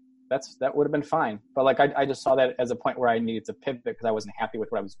 that would have been fine. But like, I just saw that as a point where I needed to pivot because I wasn't happy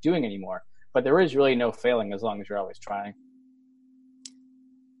with what I was doing anymore. But there is really no failing as long as you're always trying.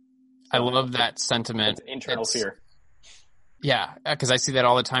 I love that sentiment. It's internal fear. Yeah, because I see that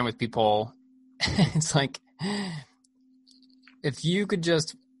all the time with people. It's like, if you could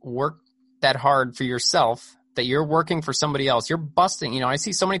just work that hard for yourself, that you're working for somebody else, you're busting, I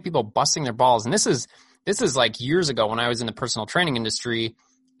see so many people busting their balls. And this is like years ago when I was in the personal training industry,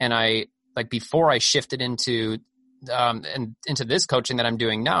 and before I shifted into this coaching that I'm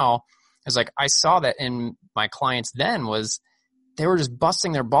doing now, it's like, I saw that in my clients then was they were just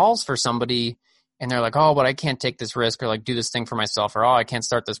busting their balls for somebody, and they're like, oh, but I can't take this risk, or like do this thing for myself, or, oh, I can't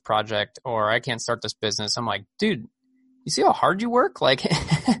start this project, or I can't start this business. I'm like, dude, you see how hard you work? Like,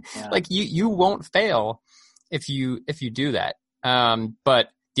 yeah. Like you won't fail if you do that. But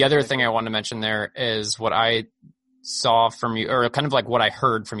the other thing I want to mention there is what I saw from you, or kind of like what I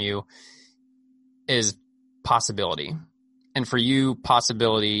heard from you, is possibility. And for you,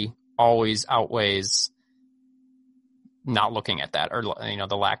 possibility always outweighs not looking at that, or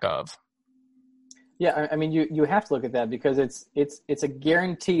the lack of. Yeah, I mean, you have to look at that, because it's a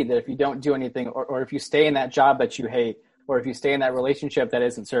guarantee that if you don't do anything, or if you stay in that job that you hate, or if you stay in that relationship that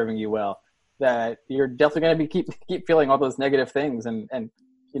isn't serving you well, that you're definitely going to be keep feeling all those negative things, and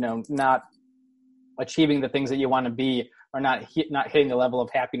not achieving the things that you want to be, or not hitting the level of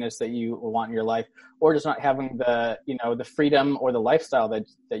happiness that you want in your life, or just not having the the freedom or the lifestyle that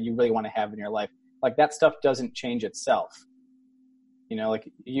you really want to have in your life. Like, that stuff doesn't change itself.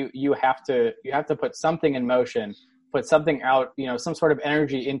 Like you have to put something in motion, put something out, some sort of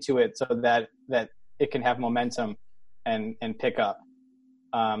energy into it, so that it can have momentum and pick up.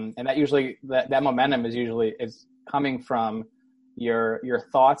 And that usually that momentum is coming from your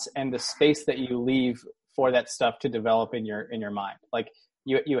thoughts and the space that you leave for that stuff to develop in your mind. Like,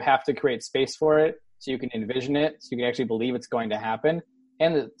 you have to create space for it so you can envision it, so you can actually believe it's going to happen,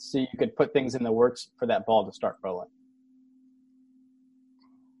 and so you could put things in the works for that ball to start rolling.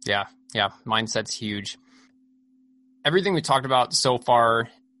 Yeah. Mindset's huge. Everything we talked about so far,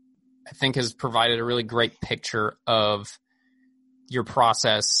 I think, has provided a really great picture of your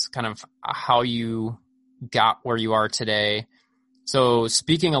process, kind of how you got where you are today. So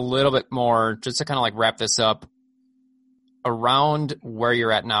speaking a little bit more, just to kind of like wrap this up, around where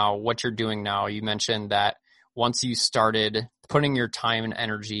you're at now, what you're doing now, you mentioned that once you started putting your time and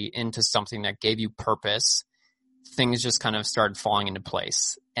energy into something that gave you purpose, things just kind of started falling into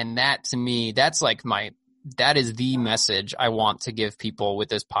place. And that, to me, that is the message I want to give people with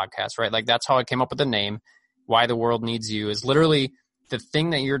this podcast, right? Like, that's how I came up with the name. Why the World Needs You is literally the thing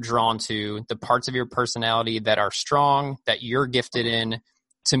that you're drawn to, the parts of your personality that are strong, that you're gifted in.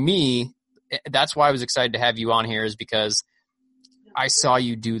 To me, that's why I was excited to have you on here, is because I saw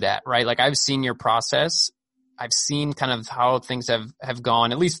you do that, right? Like, I've seen your process. I've seen kind of how things have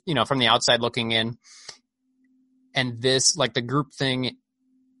gone, at least, from the outside looking in. And this, like the group thing,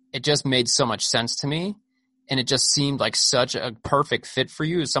 it just made so much sense to me. And it just seemed like such a perfect fit for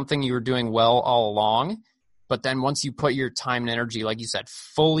you. It's something you were doing well all along. But then once you put your time and energy, like you said,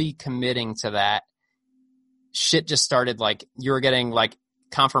 fully committing to that, shit just started, like, you were getting like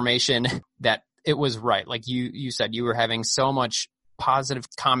confirmation that it was right. Like you said, you were having so much positive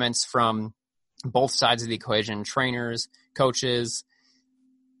comments from both sides of the equation, trainers, coaches.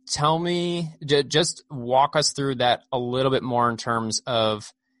 Tell me, just walk us through that a little bit more in terms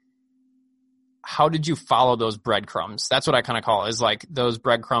of how did you follow those breadcrumbs? That's what I kind of call it, is like those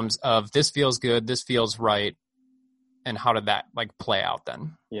breadcrumbs of this feels good, this feels right. And how did that like play out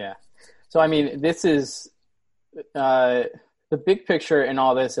then? Yeah. So, I mean, this is the big picture in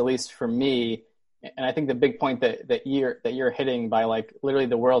all this, at least for me. And I think the big point that you're hitting by, like, literally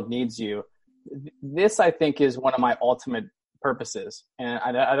the world needs you. This, I think, is one of my ultimate purposes. And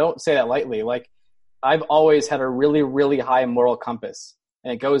I don't say that lightly. Like, I've always had a really, really high moral compass,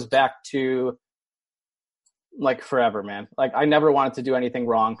 and it goes back to like forever, man. Like, I never wanted to do anything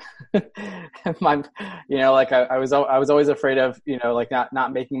wrong. I was always afraid of, like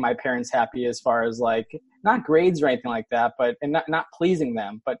not making my parents happy, as far as like, not grades or anything like that, but, and not pleasing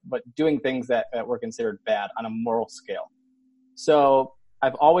them, but doing things that were considered bad on a moral scale. So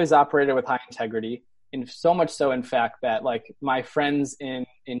I've always operated with high integrity, and so much so, in fact, that like my friends in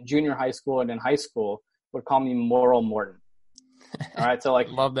junior high school and in high school would call me Moral Morton. All right. So, like,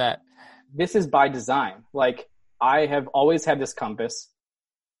 love that. This is by design. Like, I have always had this compass.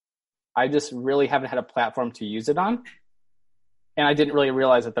 I just really haven't had a platform to use it on. And I didn't really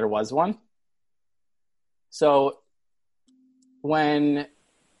realize that there was one. So when,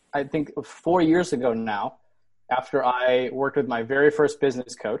 I think 4 years ago now, after I worked with my very first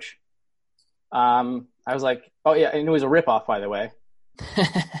business coach, I was like, oh yeah, and it was a ripoff, by the way.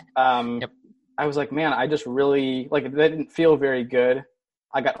 Yep. I was like, man, I just really like it didn't feel very good.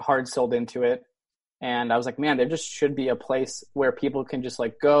 I got hard sold into it. And I was like, man, there just should be a place where people can just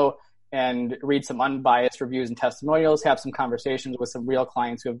like go and read some unbiased reviews and testimonials, have some conversations with some real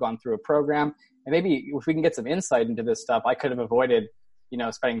clients who have gone through a program. And maybe if we can get some insight into this stuff, I could have avoided,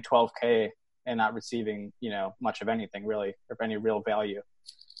 spending $12K and not receiving, much of anything really, or any real value.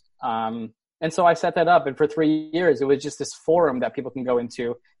 And so I set that up. And for 3 years, it was just this forum that people can go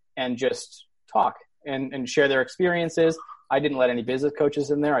into and just talk and share their experiences. I didn't let any business coaches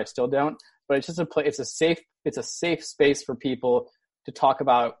in there. I still don't. But it's just it's a safe space for people to talk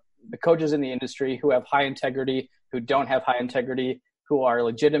about the coaches in the industry who have high integrity, who don't have high integrity, who are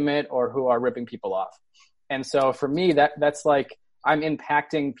legitimate, or who are ripping people off. And so for me, that's like I'm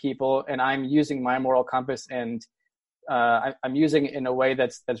impacting people, and I'm using my moral compass, and I'm using it in a way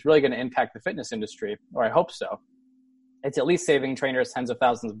that's really going to impact the fitness industry, or I hope so. It's at least saving trainers tens of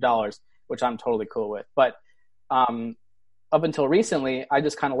thousands of dollars, which I'm totally cool with. But up until recently, I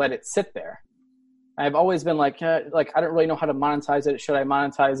just kind of let it sit there. I've always been like I don't really know how to monetize it. Should I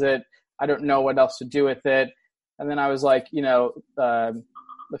monetize it? I don't know what else to do with it. And then I was like,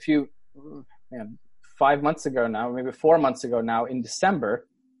 5 months ago now, maybe 4 months ago now, in December,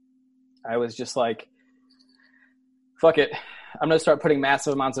 I was just like, fuck it. I'm going to start putting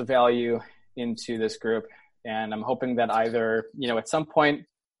massive amounts of value into this group. And I'm hoping that either, at some point,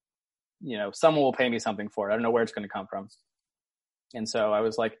 someone will pay me something for it. I don't know where it's going to come from. And so I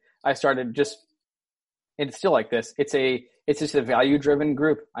was like, I started just, it's still like this. It's just a value-driven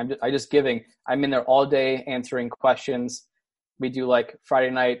group. I'm just giving. I'm in there all day answering questions. We do like Friday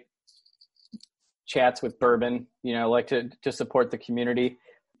night chats with bourbon, to support the community.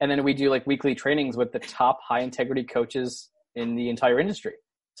 And then we do like weekly trainings with the top high integrity coaches in the entire industry.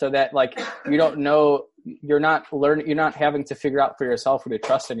 So that like, you're not having to figure out for yourself who to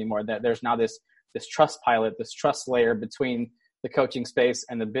trust anymore, that there's now this trust pilot, this trust layer between the coaching space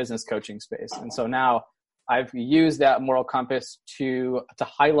and the business coaching space. And so now I've used that moral compass to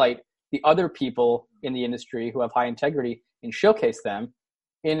highlight the other people in the industry who have high integrity and showcase them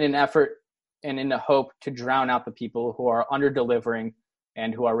in an effort and in a hope to drown out the people who are under delivering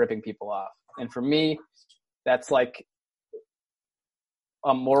and who are ripping people off. And for me, that's like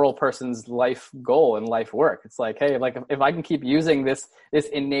a moral person's life goal and life work. It's like, hey, like if I can keep using this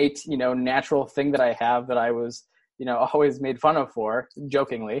innate, natural thing that I have that I was, always made fun of for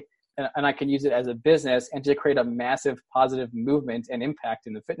jokingly, and I can use it as a business and to create a massive positive movement and impact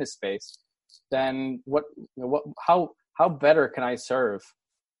in the fitness space, then how better can I serve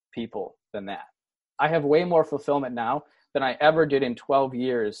people than that? I have way more fulfillment now than I ever did in 12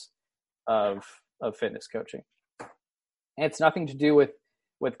 years of fitness coaching. And it's nothing to do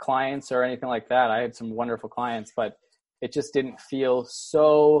with clients or anything like that. I had some wonderful clients, but it just didn't feel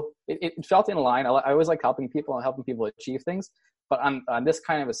it felt in line. I always like helping people and helping people achieve things, but on this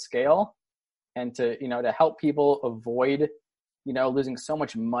kind of a scale, and to help people avoid, losing so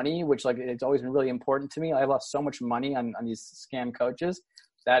much money, which like it's always been really important to me. I lost so much money on these scam coaches.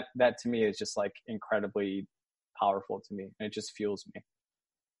 That to me is just like incredibly powerful to me, and it just fuels me.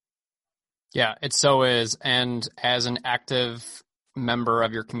 Yeah, it so is. And as an active member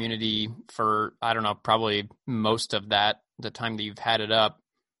of your community for, I don't know, probably most of the time that you've had it up,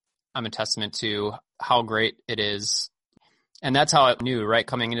 I'm a testament to how great it is. And that's how I knew, right?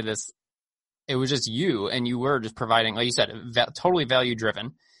 Coming into this, it was just you, and you were just providing, like you said, totally value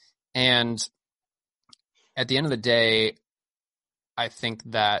driven. And at the end of the day, I think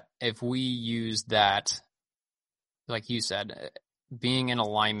that if we use that, like you said, being in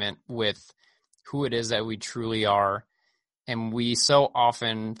alignment with who it is that we truly are, and we so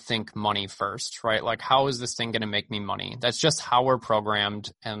often think money first, right? Like, how is this thing going to make me money? That's just how we're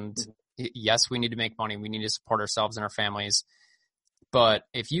programmed. And yes, we need to make money. We need to support ourselves and our families. But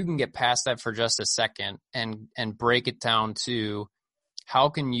if you can get past that for just a second and break it down to how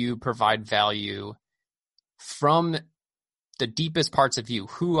can you provide value from the deepest parts of you?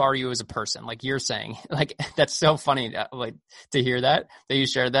 Who are you as a person? Like you're saying, like, that's so funny, like to hear that you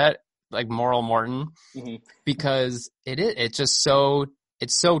shared that, like Moral Morton, because it's just so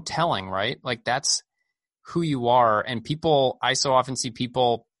telling, right? Like that's who you are. And people, I so often see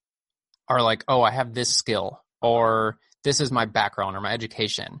people are like, oh, I have this skill, or this is my background or my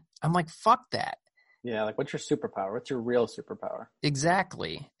education. I'm like, fuck that. Yeah. Like, what's your superpower? What's your real superpower?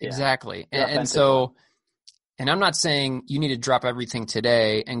 Exactly. And so, and I'm not saying you need to drop everything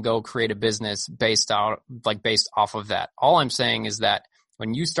today and go create a business based off of that. All I'm saying is that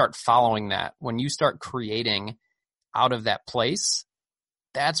when you start following that, when you start creating out of that place,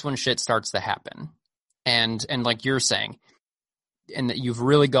 that's when shit starts to happen. And like you're saying, and that you've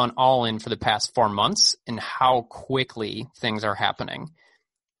really gone all in for the past 4 months and how quickly things are happening.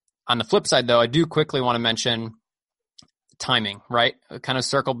 On the flip side, though, I do quickly want to mention timing, right? Kind of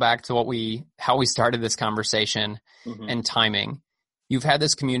circle back to how we started this conversation and timing. You've had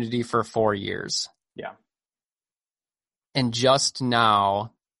this community for 4 years. Yeah. And just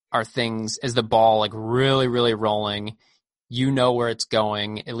now is the ball like really, really rolling? You know where it's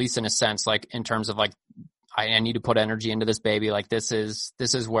going, at least in a sense, like in terms of like, I need to put energy into this baby. Like this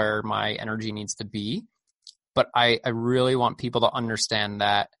is where my energy needs to be. But I really want people to understand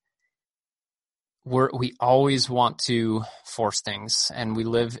that we always want to force things, and we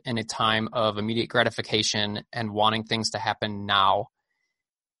live in a time of immediate gratification and wanting things to happen now.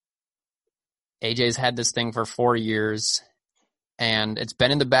 AJ's had this thing for 4 years, and it's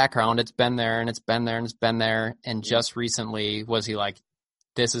been in the background. It's been there and it's been there and it's been there. And just recently was he like,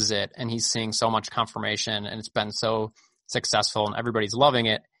 this is it. And he's seeing so much confirmation, and it's been so successful and everybody's loving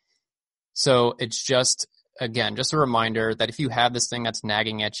it. So it's just, again, just a reminder that if you have this thing that's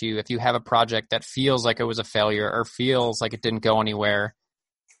nagging at you, if you have a project that feels like it was a failure or feels like it didn't go anywhere,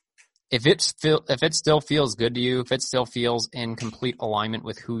 if it still feels good to you, if it still feels in complete alignment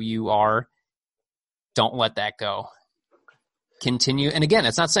with who you are, don't let that go. Continue. And again,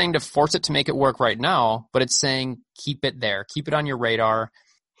 it's not saying to force it to make it work right now, but it's saying keep it there, keep it on your radar,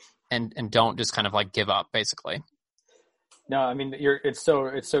 and don't just kind of like give up, basically. No, I mean, it's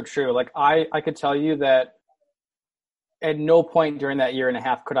so true. Like I could tell you that at no point during that year and a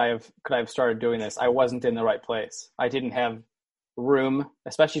half could I have started doing this. I wasn't in the right place. I didn't have room,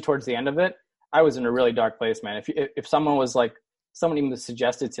 especially towards the end of it. I was in a really dark place, man. If someone even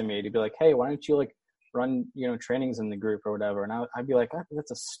suggested to me to be like, hey, why don't you like run, trainings in the group or whatever. And I'd be like, oh,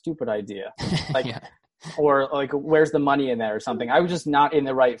 that's a stupid idea. Like, yeah. Or like, where's the money in that or something? I was just not in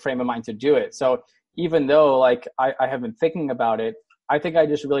the right frame of mind to do it. So even though like I have been thinking about it, I think I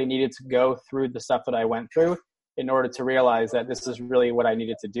just really needed to go through the stuff that I went through in order to realize that this is really what I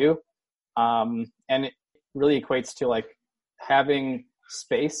needed to do. And it really equates to like having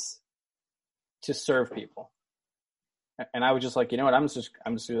space to serve people. And I was just like, you know what, I'm just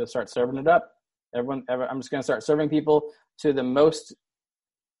going to start serving it up. I'm just going to start serving people to the most,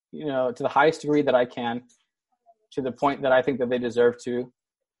 to the highest degree that I can, to the point that I think that they deserve to.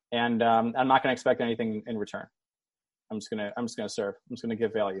 And I'm not going to expect anything in return. I'm just going to serve. I'm just going to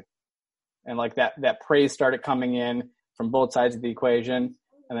give value. And like that praise started coming in from both sides of the equation.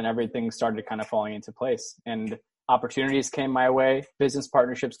 And then everything started kind of falling into place. And opportunities came my way. Business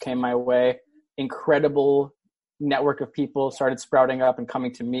partnerships came my way. Incredible network of people started sprouting up and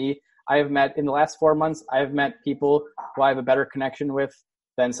coming to me. In the last 4 months, I have met people who I have a better connection with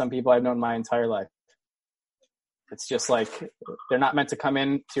than some people I've known my entire life. It's just like, they're not meant to come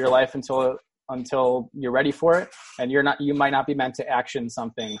into your life until you're ready for it. And you might not be meant to action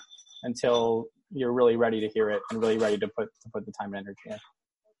something until you're really ready to hear it and really ready to put the time and energy in.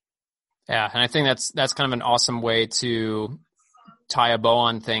 Yeah. And I think that's kind of an awesome way to tie a bow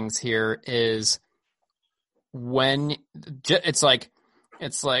on things here is when it's like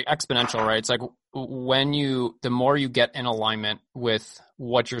exponential, right? It's like the more you get in alignment with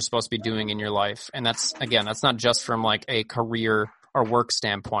what you're supposed to be doing in your life. And that's not just from like a career or work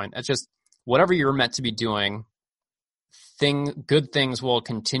standpoint. It's just whatever you're meant to be doing, good things will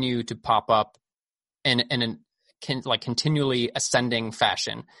continue to pop up in continually ascending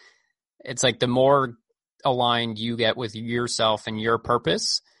fashion. It's like the more aligned you get with yourself and your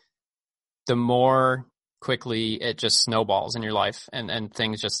purpose, the more quickly it just snowballs in your life and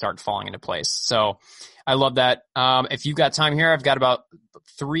things just start falling into place. So I love that. If you've got time here, I've got about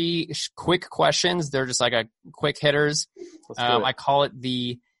 3 quick questions. They're just like a quick hitters. I call it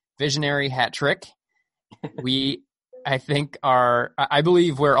the visionary hat trick. I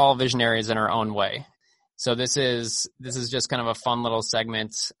believe we're all visionaries in our own way. So this is just kind of a fun little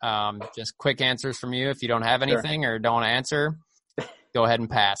segment. Just quick answers from you. If you don't have anything or don't want to answer, go ahead and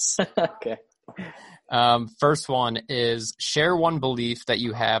pass. Okay. First one is share one belief that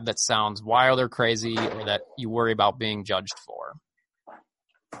you have that sounds wild or crazy or that you worry about being judged for.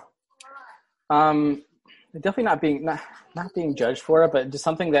 Definitely not being judged for it, but just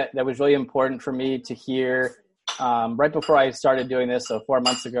something that was really important for me to hear right before I started doing this, so 4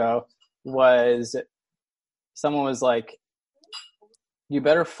 months ago, was someone was like, you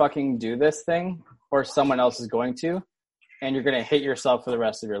better fucking do this thing or someone else is going to, and you're going to hate yourself for the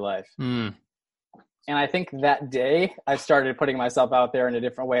rest of your life. And I think that day I started putting myself out there in a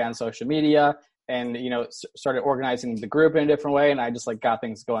different way on social media and, started organizing the group in a different way. And I just like got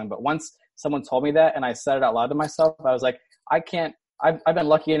things going. But once someone told me that and I said it out loud to myself, I was like, I can't I've been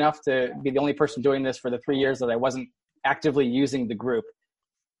lucky enough to be the only person doing this for the 3 years that I wasn't actively using the group.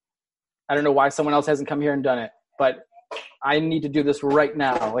 I don't know why someone else hasn't come here and done it, but I need to do this right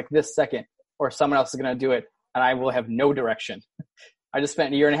now, like this second, or someone else is going to do it, and I will have no direction. I just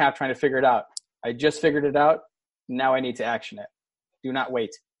spent a year and a half trying to figure it out. I just figured it out. Now I need to action it. Do not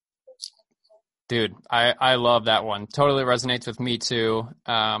wait. Dude, I love that one. Totally resonates with me too.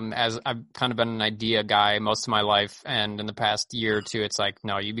 As I've kind of been an idea guy most of my life, and in the past year or two, it's like,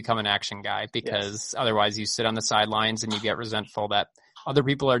 no, you become an action guy, because otherwise you sit on the sidelines and you get resentful that other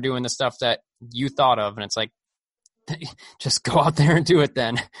people are doing the stuff that you thought of, and it's like, just go out there and do it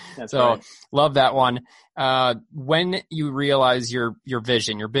then. That's so right. Love that one. When you realize your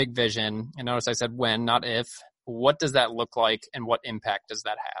vision, your big vision, and notice I said when, not if, what does that look like and what impact does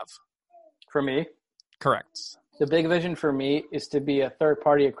that have? For me? Correct. The big vision for me is to be a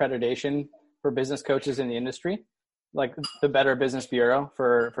third-party accreditation for business coaches in the industry, like the Better Business Bureau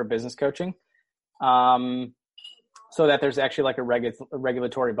for business coaching, so that there's actually like a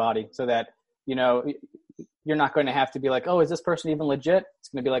regulatory body, so that, you know, you're not going to have to be like, oh, is this person even legit? It's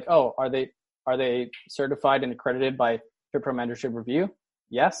going to be like, oh, are they certified and accredited by FitPro Mentorship Review?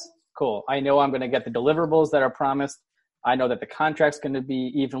 Yes. Cool. I know I'm going to get the deliverables that are promised. I know that the contract's going to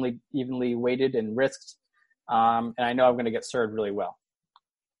be evenly weighted and risked. And I know I'm going to get served really well.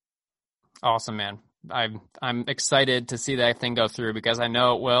 Awesome, man. I'm excited to see that thing go through, because I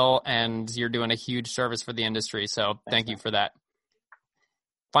know it will, and you're doing a huge service for the industry. So thank you for that.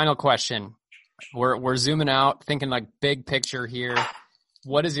 Final question. We're zooming out, thinking like big picture here.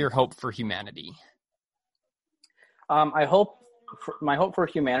 What is your hope for humanity? My hope for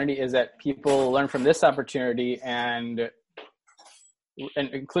humanity is that people learn from this opportunity and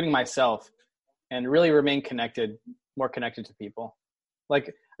including myself, and really remain connected, more connected to people.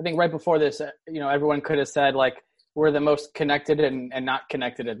 Like, I think right before this, you know, everyone could have said like, we're the most connected and not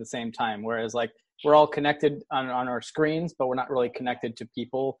connected at the same time. Whereas like, we're all connected on our screens, but we're not really connected to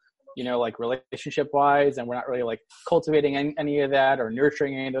people, you know, like relationship wise, and we're not really like cultivating any of that or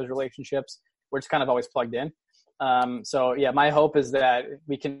nurturing any of those relationships. We're just kind of always plugged in. So yeah, my hope is that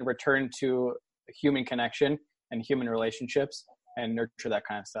we can return to human connection and human relationships and nurture that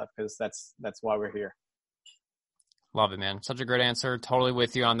kind of stuff, because that's why we're here. Love it, man. Such a great answer. Totally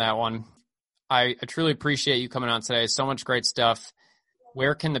with you on that one. I truly appreciate you coming on today. So much great stuff.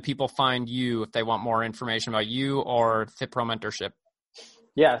 Where can the people find you if they want more information about you or FitPro Mentorship?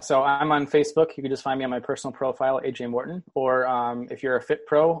 Yeah, so I'm on Facebook. You can just find me on my personal profile, AJ Morton. Or if you're a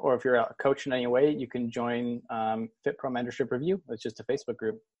FitPro or if you're a coach in any way, you can join FitPro Mentorship Review. It's just a Facebook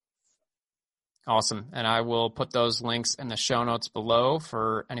group. Awesome. And I will put those links in the show notes below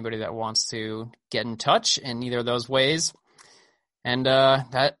for anybody that wants to get in touch in either of those ways. And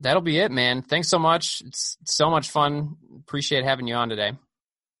that'll be it, man. Thanks so much. It's so much fun. Appreciate having you on today.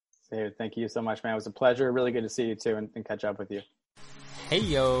 Dude, thank you so much, man. It was a pleasure. Really good to see you too and catch up with you. Hey,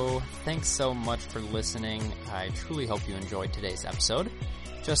 yo. Thanks so much for listening. I truly hope you enjoyed today's episode.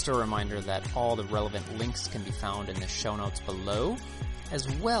 Just a reminder that all the relevant links can be found in the show notes below, as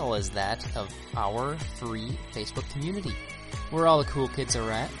well as that of our free Facebook community, where all the cool kids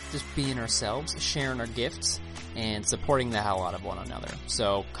are at, just being ourselves, sharing our gifts, and supporting the hell out of one another.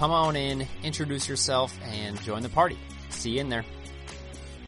 So come on in, introduce yourself, and join the party. See you in there.